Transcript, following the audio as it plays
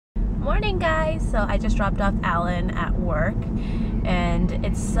Morning guys! So I just dropped off Allan at work and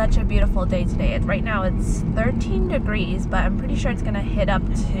it's such a beautiful day today. Right now it's 13 degrees, but I'm pretty sure it's gonna hit up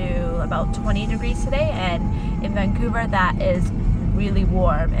to about 20 degrees today, and in Vancouver that is really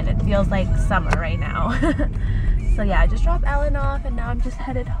warm and it feels like summer right now. So yeah, I just dropped Allan off and now I'm just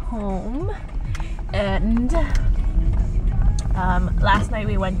headed home. And last night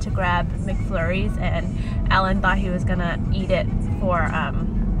we went to grab McFlurries and Allan thought he was gonna eat it for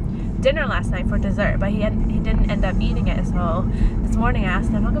dinner last night for dessert, but he didn't end up eating it. So this morning I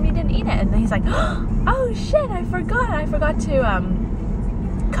asked him, how come you didn't eat it? And then he's like, oh shit, I forgot to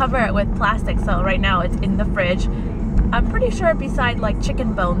cover it with plastic. So right now it's in the fridge. I'm pretty sure beside like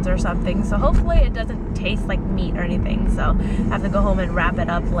chicken bones or something, so hopefully it doesn't taste like meat or anything. So I have to go home and wrap it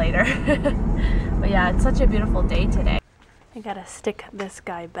up later. But yeah, it's such a beautiful day today. I gotta stick this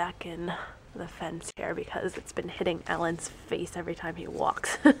guy back in the fence here because it's been hitting Allan's face every time he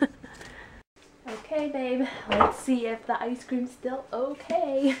walks. Okay babe, let's see if the ice cream's still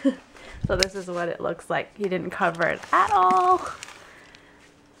okay. So this is what it looks like. He didn't cover it at all.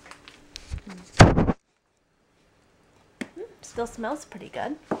 Still smells pretty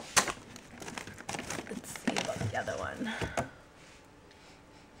good. Let's see about the other one.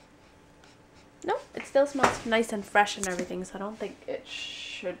 Nope, it still smells nice and fresh and everything, so I don't think it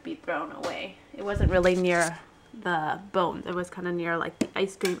should be thrown away. It wasn't really near the bone. It was kind of near like the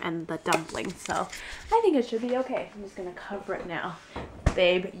ice cream and the dumpling, so I think it should be okay. I'm just gonna cover it now.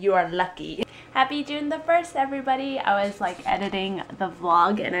 Babe, you are lucky. Happy June the 1st, everybody. I was like editing the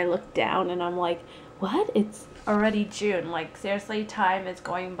vlog and I looked down and I'm like, what? It's already June. Like seriously, time is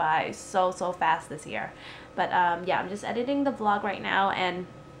going by so fast this year. But yeah, I'm just editing the vlog right now and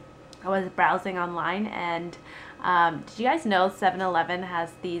I was browsing online and did you guys know 7-Eleven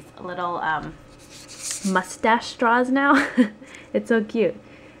has these little mustache straws now? It's so cute.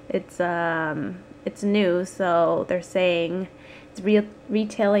 It's new, so they're saying it's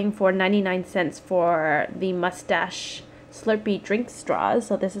retailing for 99 cents for the mustache Slurpee drink straws.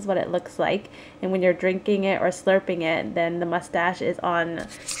 So this is what it looks like, and when you're drinking it or slurping it, then the mustache is on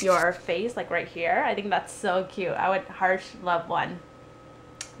your face, like right here. I think that's so cute. I would love one.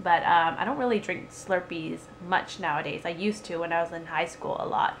 But I don't really drink Slurpees much nowadays. I used to when I was in high school a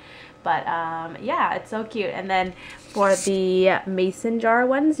lot. But yeah, it's so cute. And then for the mason jar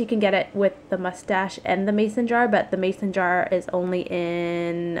ones, you can get it with the mustache and the mason jar, but the mason jar is only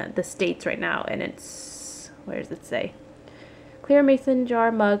in the States right now, and it's, where does it say? Clear mason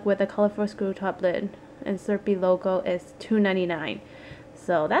jar mug with a colorful screw top lid and Slurpee logo is $2.99.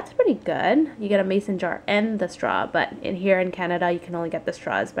 So that's pretty good. You get a mason jar and the straw, but here in Canada you can only get the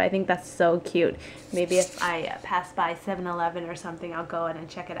straws. But I think that's so cute. Maybe if I pass by 7-Eleven or something, I'll go in and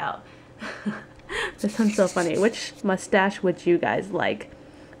check it out. This sounds so funny. Which mustache would you guys like?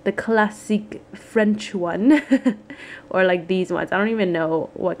 The classic French one or like these ones? I don't even know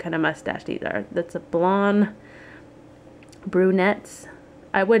what kind of mustache these are. That's a blonde, brunettes.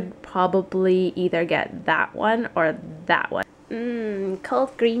 I would probably either get that one or that one.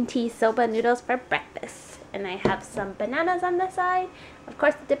 Cold green tea soba noodles for breakfast. And I have some bananas on the side. Of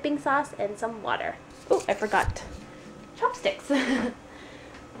course, the dipping sauce and some water. Oh, I forgot chopsticks. I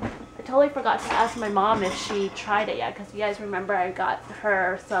totally forgot to ask my mom if she tried it yet, because you guys remember I got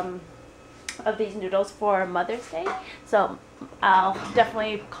her some of these noodles for Mother's Day. So I'll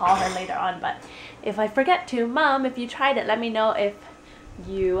definitely call her later on. But if I forget to, Mom, if you tried it, let me know if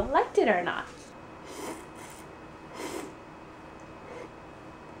you liked it or not.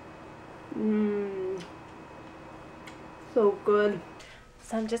 So good.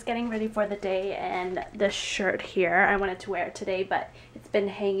 So I'm just getting ready for the day, and this shirt here, I wanted to wear it today, but it's been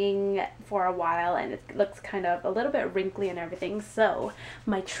hanging for a while and it looks kind of a little bit wrinkly and everything. So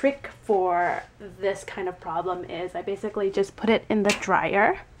my trick for this kind of problem is I basically just put it in the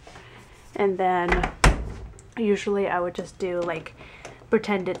dryer, and then usually I would just do like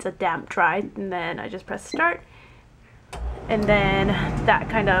pretend it's a damp dry, and then I just press start. And then that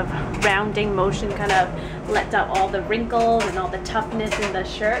kind of rounding motion kind of lets out all the wrinkles and all the toughness in the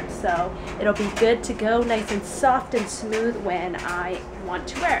shirt. So it'll be good to go, nice and soft and smooth when I want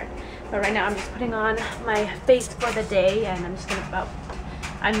to wear it. But right now I'm just putting on my face for the day, and I'm just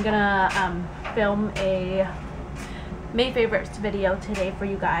gonna film a May favorites video today for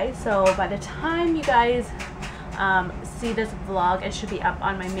you guys. So by the time you guys see this vlog, it should be up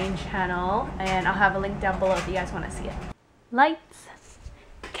on my main channel, and I'll have a link down below if you guys want to see it. Lights,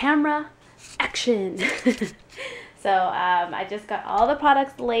 camera, action. So I just got all the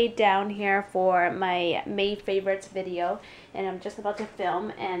products laid down here for my May favorites video, and I'm just about to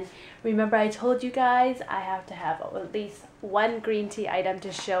film. And remember, I told you guys I have to have at least one green tea item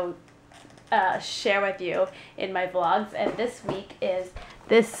to show share with you in my vlogs. And this week is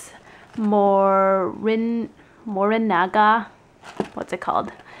this Morinaga, what's it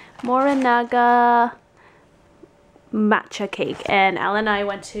called? Morinaga matcha cake. And Allan and I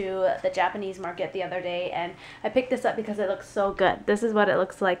went to the Japanese market the other day, and I picked this up because it looks so good. This is what it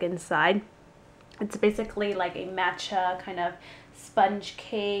looks like inside. It's basically like a matcha kind of sponge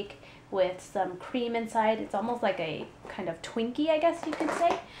cake with some cream inside. It's almost like a kind of Twinkie, I guess you could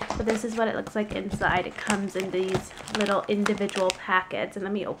say. But this is what it looks like inside. It comes in these little individual packets, and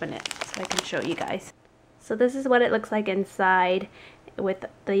let me open it so I can show you guys. So this is what it looks like inside with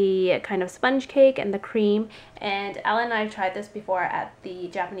the kind of sponge cake and the cream. And Allan and I tried this before at the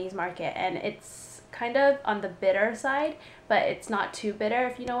Japanese market, and it's kind of on the bitter side, but it's not too bitter,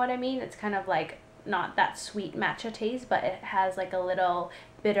 if you know what I mean. It's kind of like not that sweet matcha taste, but it has like a little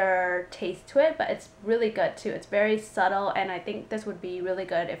bitter taste to it, but it's really good too. It's very subtle, and I think this would be really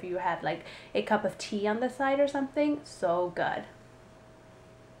good if you had like a cup of tea on the side or something. So good.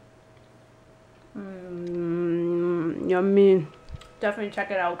 Yummy. Definitely check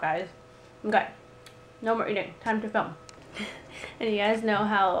it out, guys. Okay, no more eating, time to film. And you guys know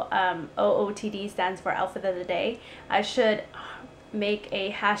how OOTD stands for outfit of the day. I should make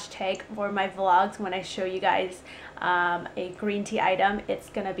a hashtag for my vlogs when I show you guys a green tea item. It's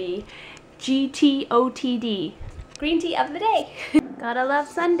gonna be GTOTD, green tea of the day. Gotta love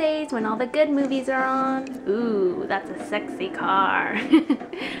Sundays when all the good movies are on. Ooh, that's a sexy car.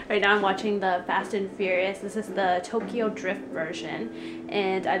 Right now I'm watching the Fast and Furious. This is the Tokyo Drift version,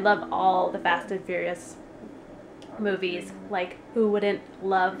 and I love all the Fast and Furious movies. Like, who wouldn't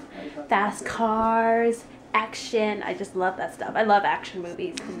love fast cars, action? I just love that stuff. I love action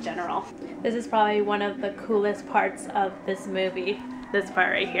movies in general. This is probably one of the coolest parts of this movie, this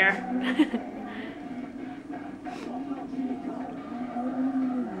part right here.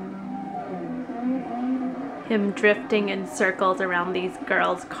 Him drifting in circles around these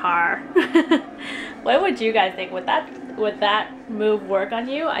girls' car. What would you guys think? Would that move work on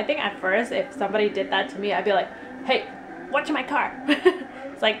you? I think at first, if somebody did that to me, I'd be like, hey, watch my car.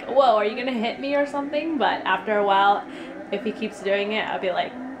 It's like, whoa, are you gonna hit me or something? But after a while, if he keeps doing it, I'll be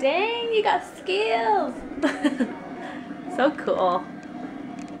like, dang, you got skills. So cool.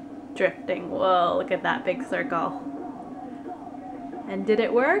 Drifting. Whoa, look at that big circle. And did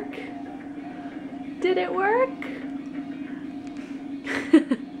it work? Did it work?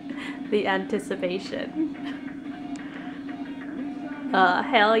 The anticipation.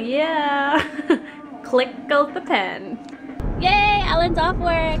 Hell yeah. Click goes the pen. Yay, Allan's off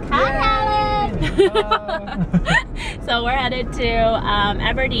work. Hi, Allan. So we're headed to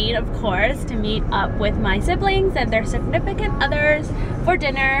Aberdeen, of course, to meet up with my siblings and their significant others for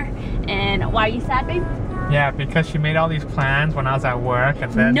dinner. And why are you sad, babe? Yeah, because she made all these plans when I was at work,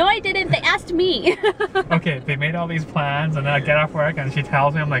 and then... No, I didn't. They asked me. Okay, they made all these plans, and then I get off work, and she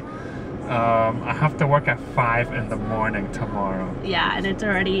tells me, I'm like, I have to work at 5 in the morning tomorrow. Yeah, and it's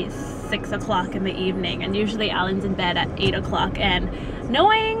already 6 o'clock in the evening, and usually Allan's in bed at 8 o'clock, and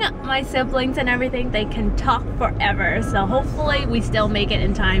knowing my siblings and everything, they can talk forever, so hopefully we still make it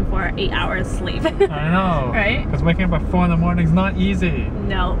in time for 8 hours sleep. I know. Right? Because waking up at 4 in the morning is not easy.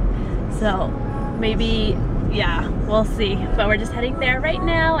 No. So maybe, yeah, we'll see. But we're just heading there right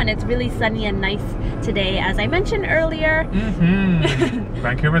now, and it's really sunny and nice today, as I mentioned earlier.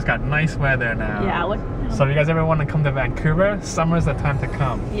 Vancouver's got nice weather now. Yeah. So if you guys ever want to come to Vancouver, summer's the time to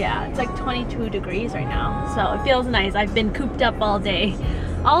come. Yeah, it's like 22 degrees right now, so it feels nice. I've been cooped up all day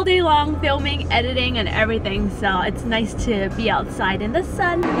long, filming, editing, and everything, so it's nice to be outside in the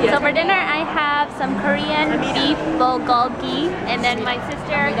sun. So for dinner, I have some Korean beef bulgogi, and then my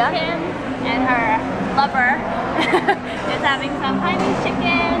sister Kim and her lover is having some Chinese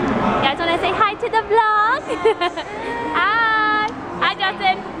chicken. You guys want to say hi to the vlog? Hi! Hi,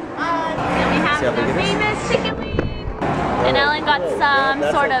 Justin! And we have some famous chicken wings. And Allan got some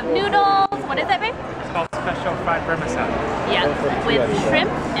sort of noodles. What is that, babe? It's called special fried vermicelli. Yeah, with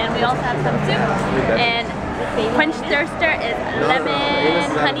shrimp. And we also have some soup. And quench thirster is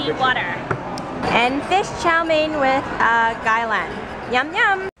lemon honey water. And fish chow mein with gailan. Yum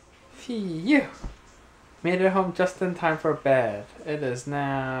yum! Phew! Made it home just in time for bed. It is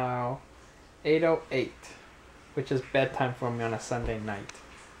now 8:08, which is bedtime for me on a Sunday night,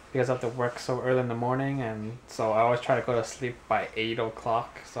 because I have to work so early in the morning, and so I always try to go to sleep by 8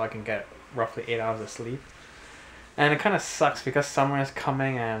 o'clock so I can get roughly 8 hours of sleep. And it kind of sucks because summer is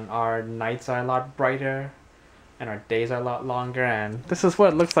coming and our nights are a lot brighter and our days are a lot longer, and this is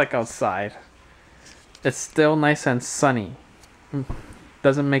what it looks like outside. It's still nice and sunny.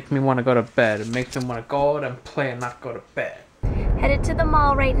 Doesn't make me want to go to bed. It makes me want to go out and play and not go to bed. headed to the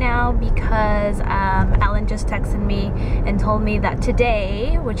mall right now because Allan just texted me and told me that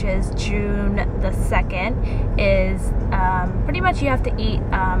today, which is June the 2nd, is pretty much you have to eat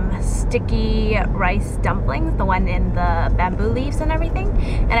sticky rice dumplings, the one in the bamboo leaves and everything.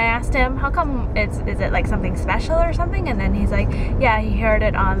 And I asked him, how come is it like something special or something? And then he's like, yeah, he heard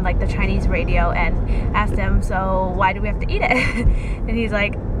it on like the Chinese radio, and asked him, so why do we have to eat it? And he's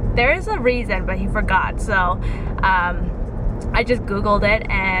like, there is a reason, but he forgot. So I just googled it,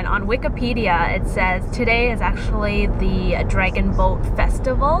 and on Wikipedia it says today is actually the Dragon Boat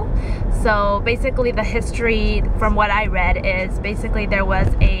Festival. So basically the history from what I read is basically there was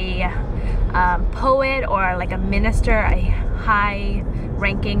a poet or like a minister, a high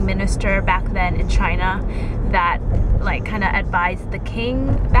ranking minister back then in China that like kind of advised the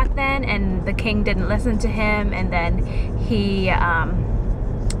king back then, and the king didn't listen to him, and then he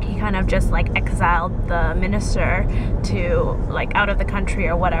kind of just like exiled the minister to like out of the country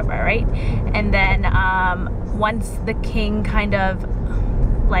or whatever, right? And then once the king kind of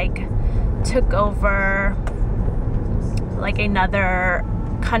like took over like another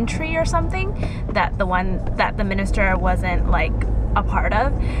country or something that the minister wasn't like a part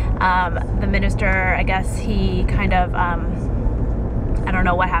of, the minister, I guess he kind of I don't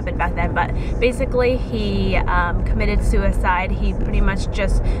know what happened back then, but basically he committed suicide. He pretty much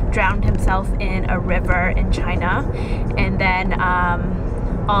just drowned himself in a river in China, and then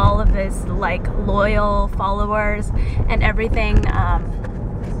all of his like loyal followers and everything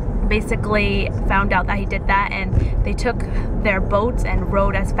basically found out that he did that, and they took their boats and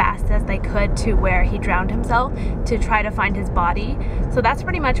rowed as fast as they could to where he drowned himself to try to find his body. So that's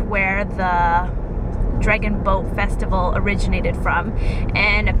pretty much where the Dragon Boat Festival originated from.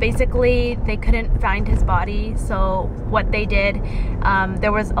 And basically they couldn't find his body, so what they did,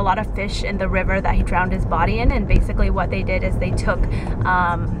 there was a lot of fish in the river that he drowned his body in, and basically what they did is they took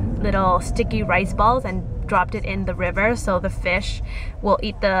little sticky rice balls and dropped it in the river, so the fish will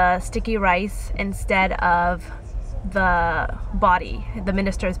eat the sticky rice instead of the body, the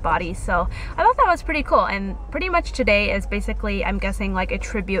minister's body. So I thought that was pretty cool, and pretty much today is basically, I'm guessing, like a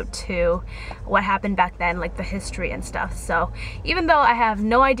tribute to what happened back then, like the history and stuff. So even though I have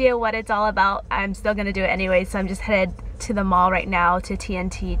no idea what it's all about, I'm still gonna do it anyway. So I'm just headed to the mall right now to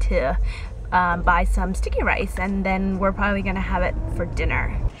TNT to buy some sticky rice, and then we're probably gonna have it for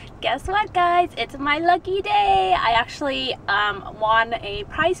dinner. Guess what, guys? It's my lucky day. I actually won a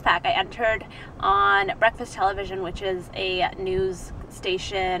prize pack. I entered on Breakfast Television, which is a news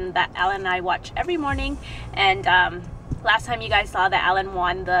station that Allan and I watch every morning. And last time you guys saw that Allan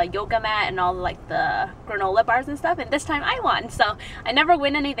won the yoga mat and all like the granola bars and stuff, and this time I won. So I never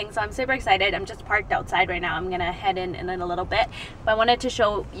win anything, so I'm super excited. I'm just parked outside right now. I'm gonna head in a little bit, but I wanted to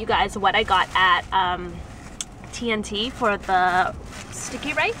show you guys what I got at TNT for the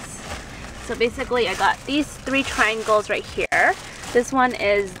sticky rice. So basically I got these 3 triangles right here. This one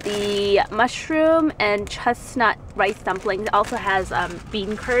is the mushroom and chestnut rice dumpling. It also has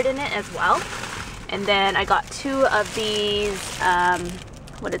bean curd in it as well. And then I got 2 of these,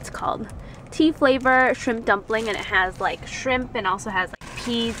 what it's called, tea flavor shrimp dumpling, and it has like shrimp and also has like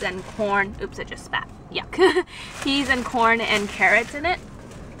peas and corn. Oops, I just spat. Yuck. Peas and corn and carrots in it.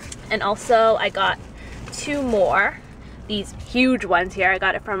 And also I got 2 more, these huge ones here. I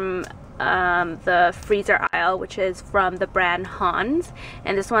got it from the freezer aisle, which is from the brand Hans,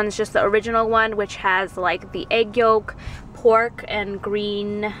 and this one's just the original one, which has like the egg yolk, pork and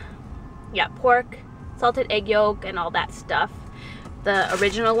green, pork, salted egg yolk and all that stuff, the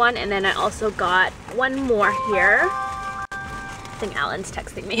original one. And then I also got 1 more here. I think Allan's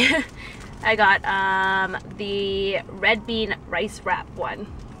texting me. I got the red bean rice wrap one,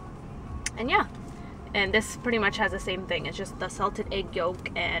 and yeah. And this pretty much has the same thing. It's just the salted egg yolk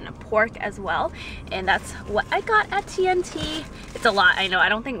and pork as well. And that's what I got at TNT. It's a lot, I know. I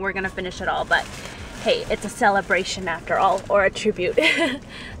don't think we're gonna finish it all, but hey, it's a celebration after all, or a tribute.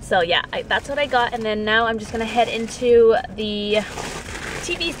 So yeah, that's what I got. And then now I'm just gonna head into the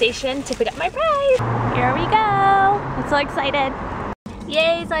TV station to pick up my prize. Here we go. I'm so excited.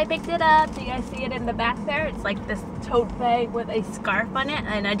 Yay, so I picked it up. Do you guys see it in the back there? It's like this tote bag with a scarf on it,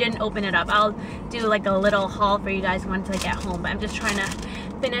 and I didn't open it up. I'll do like a little haul for you guys once I get home, but I'm just trying to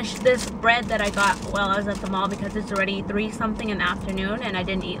finish this bread that I got while I was at the mall because it's already 3 something in the afternoon and I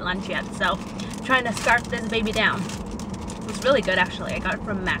didn't eat lunch yet. So I'm trying to scarf this baby down. It's really good actually. I got it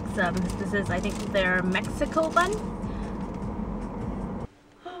from Maxim's. This is, I think, their Mexico bun.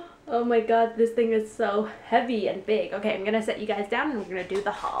 Oh my god, this thing is so heavy and big. Okay, I'm gonna set you guys down and we're gonna do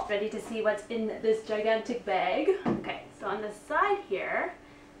the haul. Ready to see what's in this gigantic bag? Okay, so on the side here,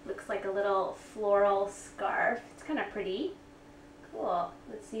 looks like a little floral scarf. It's kind of pretty. Cool.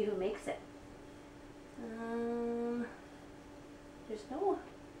 Let's see who makes it. There's no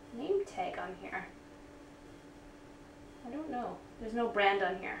name tag on here. I don't know. There's no brand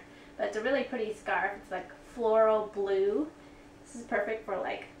on here. But it's a really pretty scarf. It's like floral blue. This is perfect for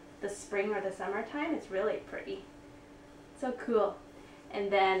like the spring or the summertime. It's really pretty. So cool.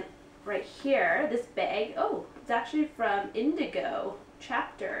 And then right here, this bag, oh, it's actually from Indigo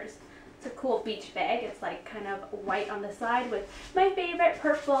Chapters. It's a cool beach bag. It's like kind of white on the side with my favorite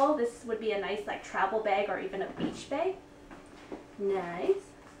purple. This would be a nice like travel bag or even a beach bag. Nice.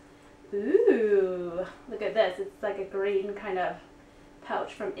 Ooh, look at this. It's like a green kind of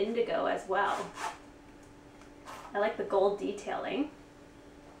pouch from Indigo as well. I like the gold detailing.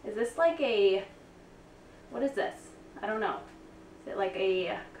 Is this like a, what is this? I don't know. Is it like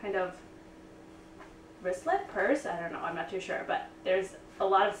a kind of wristlet purse? I don't know. I'm not too sure, but there's a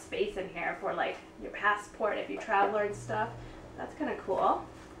lot of space in here for like your passport if you travel and stuff. That's kind of cool.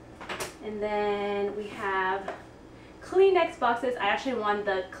 And then we have Kleenex boxes. I actually won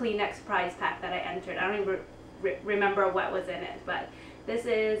the Kleenex prize pack that I entered. I don't even remember what was in it, but this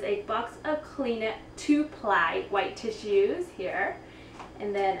is a box of Kleenex 2-ply white tissues here.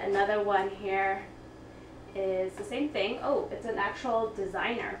 And then another one here is the same thing. Oh, it's an actual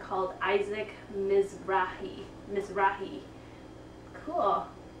designer called Isaac Mizrahi. Cool.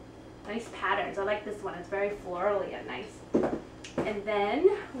 Nice patterns. I like this one. It's very florally and nice. And then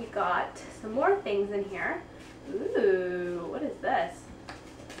we got some more things in here. Ooh, what is this?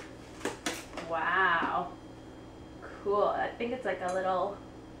 Wow. Cool. I think it's like a little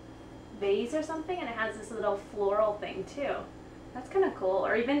vase or something, and it has this little floral thing too. That's kind of cool.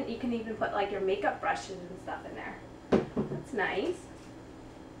 Or even you can even put like your makeup brushes and stuff in there. That's nice.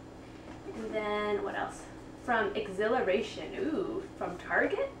 And then what else? From Exhilaration. Ooh, from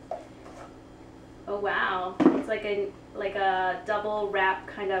Target. Oh wow. It's like a double wrap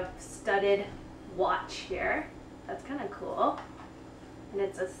kind of studded watch here. That's kind of cool. And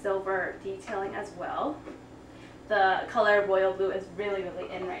it's a silver detailing as well. The color royal blue is really, really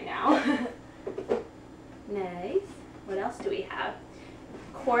in right now. Nice. What else do we have?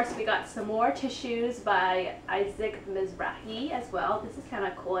 Of course, we got some more tissues by Isaac Mizrahi as well. This is kind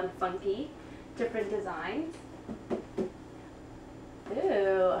of cool and funky. Different designs.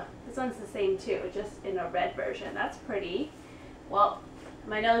 Ooh, this one's the same too, just in a red version. That's pretty. Well,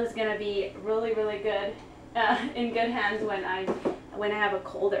 my nose is gonna be really, really good, in good hands when I have a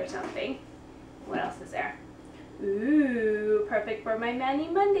cold or something. What else is there? Ooh, perfect for my Mani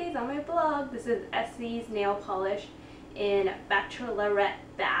Mondays on my blog. This is Essie's nail polish in Bachelorette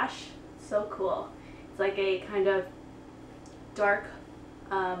Bash. So cool. It's like a kind of dark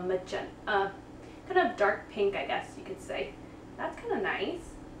magenta, kind of dark pink, I guess you could say. That's kind of nice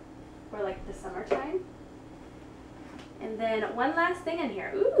for like the summertime. And then one last thing in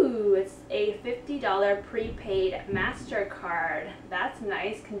here. Ooh, it's a $50 prepaid MasterCard. That's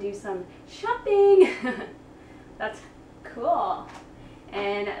nice. Can do some shopping. That's cool.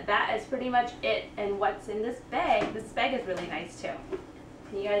 And that is pretty much it. And what's in this bag? This bag is really nice too.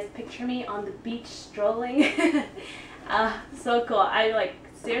 Can you guys picture me on the beach strolling? So cool. I like,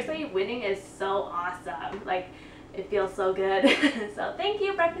 seriously, winning is so awesome. Like, it feels so good. So thank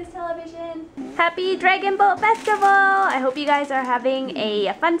you, Breakfast Television. Happy Dragon Boat Festival! I hope you guys are having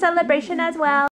a fun celebration as well.